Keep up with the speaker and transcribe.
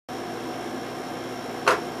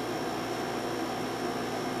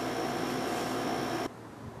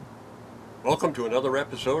Welcome to another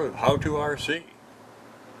episode of How to RC.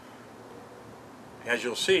 As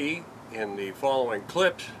you'll see in the following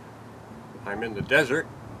clips, I'm in the desert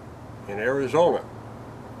in Arizona.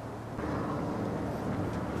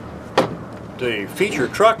 The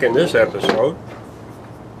featured truck in this episode,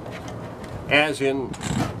 as in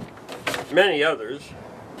many others,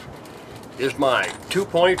 is my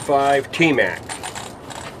 2.5 T-Maxx.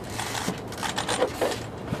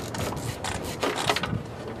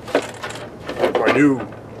 My new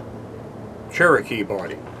Cherokee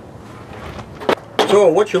body.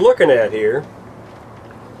 So what you're looking at here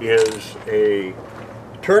is a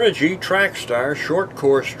Turnigy Trackstar short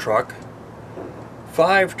course truck,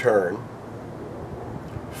 5-turn,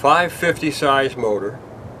 550 size motor,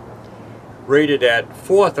 rated at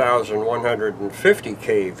 4,150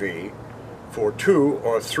 kV for 2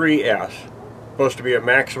 or 3S, supposed to be a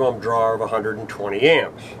maximum draw of 120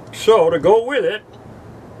 amps. So to go with it,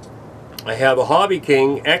 I have a Hobby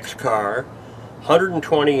King X-Car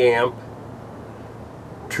 120 amp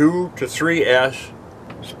 2 to 3S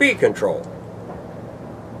speed control.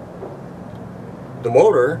 The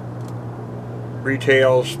motor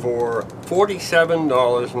retails for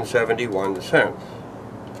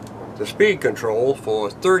 $47.71. The speed control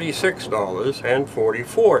for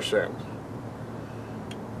 $36.44.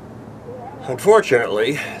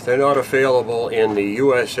 Unfortunately, they're not available in the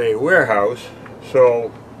USA warehouse,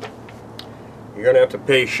 so you're going to have to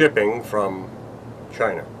pay shipping from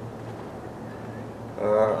China.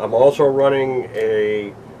 I'm also running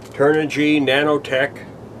a Turnigy Nanotech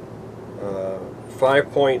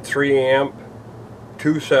 5.3 amp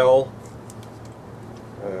 2-cell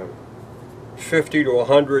 50 to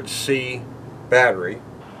 100 C battery.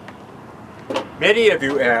 Many of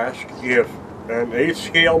you ask if an 8th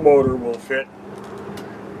scale motor will fit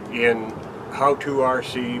in How to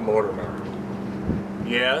RC motor mount.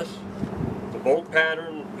 Yes, the bolt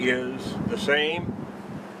pattern is the same,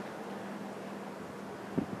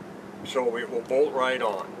 so it will bolt right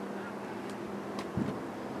on.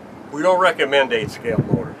 We don't recommend 8th scale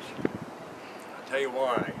motors. I'll tell you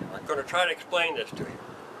why. I'm going to try to explain this to you.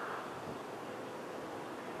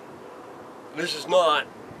 This is not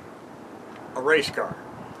a race car.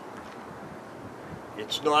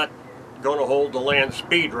 It's not going to hold the land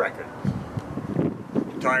speed record.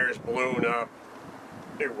 The tires balloon up.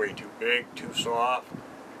 They're way too big, too soft.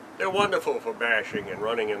 They're wonderful for bashing and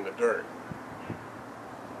running in the dirt.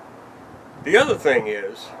 The other thing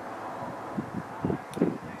is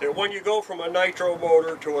that when you go from a nitro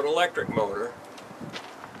motor to an electric motor,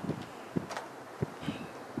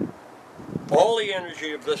 all the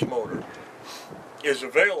energy of this motor is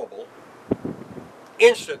available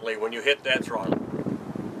instantly when you hit that throttle.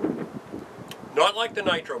 Not like the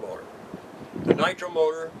nitro motor. The nitro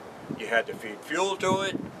motor, you had to feed fuel to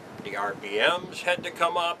it, the RPMs had to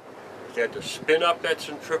come up, you had to spin up that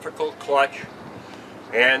centrifugal clutch,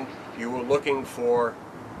 and you were looking for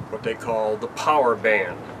what they call the power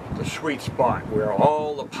band, the sweet spot where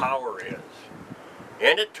all the power is.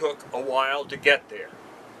 And it took a while to get there.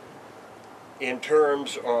 In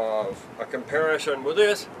terms of a comparison with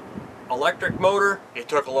this electric motor, it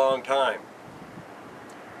took a long time.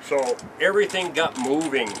 So everything got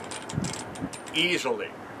moving easily.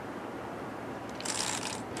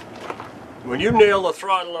 When you nail the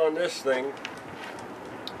throttle on this thing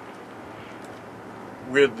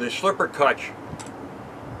with the slipper clutch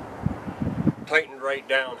tightened right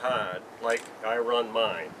down hard, like I run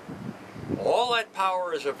mine, all that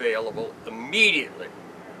power is available immediately.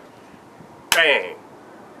 Bang!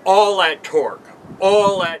 All that torque,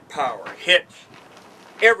 all that power hits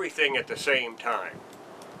everything at the same time.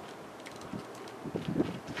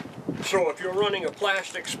 So if you're running a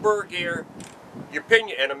plastic spur gear, your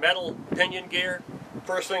pinion and a metal pinion gear,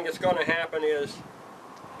 first thing that's going to happen is,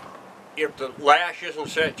 if the lash isn't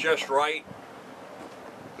set just right,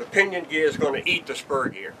 the pinion gear is going to eat the spur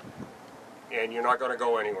gear, and you're not going to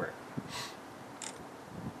go anywhere.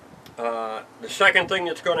 The second thing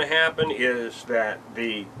that's going to happen is that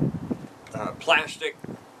the plastic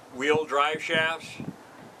wheel drive shafts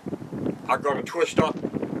are going to twist up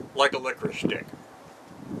like a licorice stick.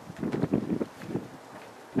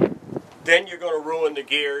 Then you're going to ruin the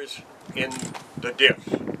gears in the diffs.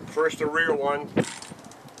 First the rear one,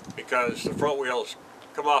 because the front wheels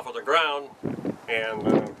come off of the ground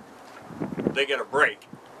and they get a break.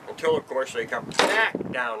 Until of course they come back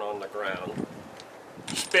down on the ground,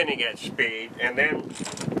 spinning at speed, and then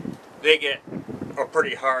they get a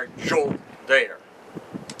pretty hard jolt there.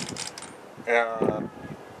 And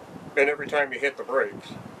every time you hit the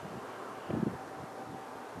brakes.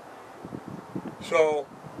 So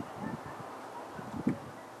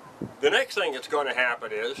The next thing that's going to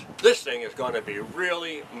happen is this thing is going to be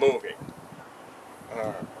really moving.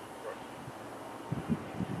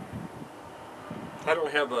 I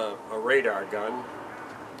don't have a radar gun,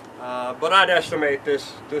 but I'd estimate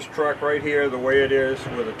this truck right here, the way it is,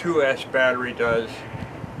 with a 2S battery, does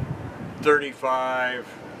 35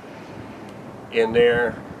 in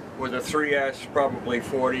there. With a 3S, probably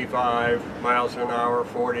 45 miles an hour,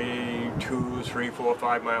 42, 3, 4,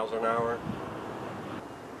 5 miles an hour.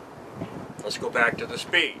 Let's go back to the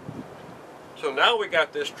speed. So now we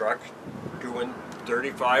got this truck doing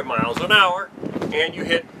 35 miles an hour, and you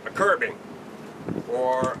hit a curbing,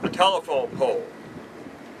 or a telephone pole,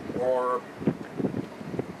 or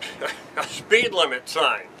a speed limit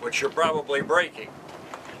sign, which you're probably braking.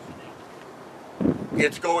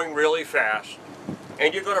 It's going really fast,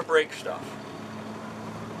 and you're going to break stuff.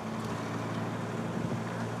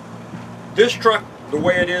 This truck, the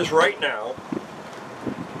way it is right now,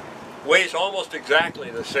 weighs almost exactly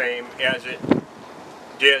the same as it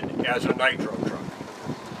did as a nitro truck.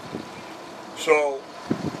 So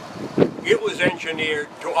it was engineered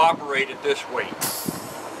to operate at this weight.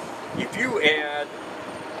 If you add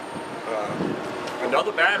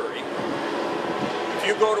another battery, if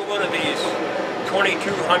you go to one of these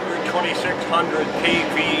 2200, 2600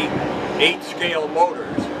 kV 8-scale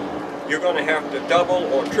motors, you're going to have to double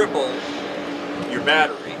or triple your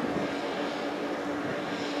battery,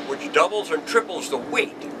 which doubles and triples the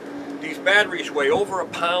weight. These batteries weigh over a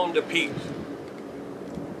pound apiece.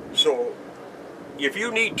 So if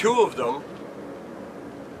you need 2 of them,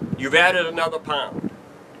 you've added another pound,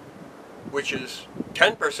 which is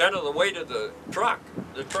 10% of the weight of the truck.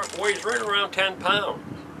 The truck weighs right around 10 pounds.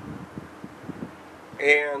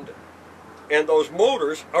 And those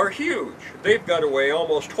motors are huge. They've got to weigh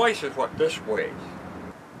almost twice as what this weighs.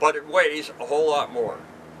 But it weighs a whole lot more.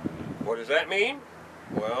 What does that mean?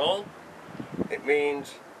 Well, it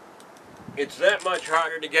means it's that much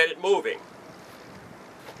harder to get it moving.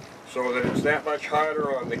 So that it's that much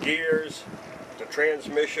harder on the gears, the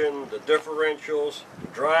transmission, the differentials, the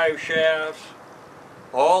drive shafts,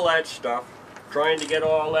 all that stuff, trying to get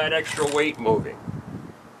all that extra weight moving.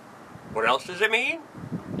 What else does it mean?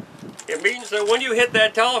 It means that when you hit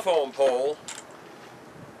that telephone pole,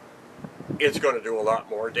 it's going to do a lot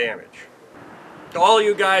more damage. To all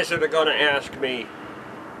you guys that are going to ask me,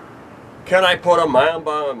 can I put a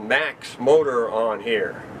Mamba Max motor on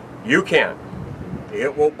here? You can.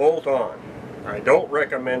 It will bolt on. I don't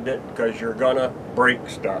recommend it because you're going to break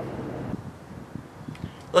stuff.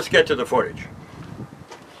 Let's get to the footage.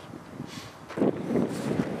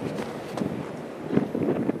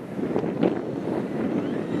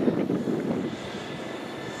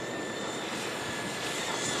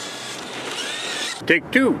 Take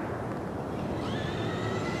 2.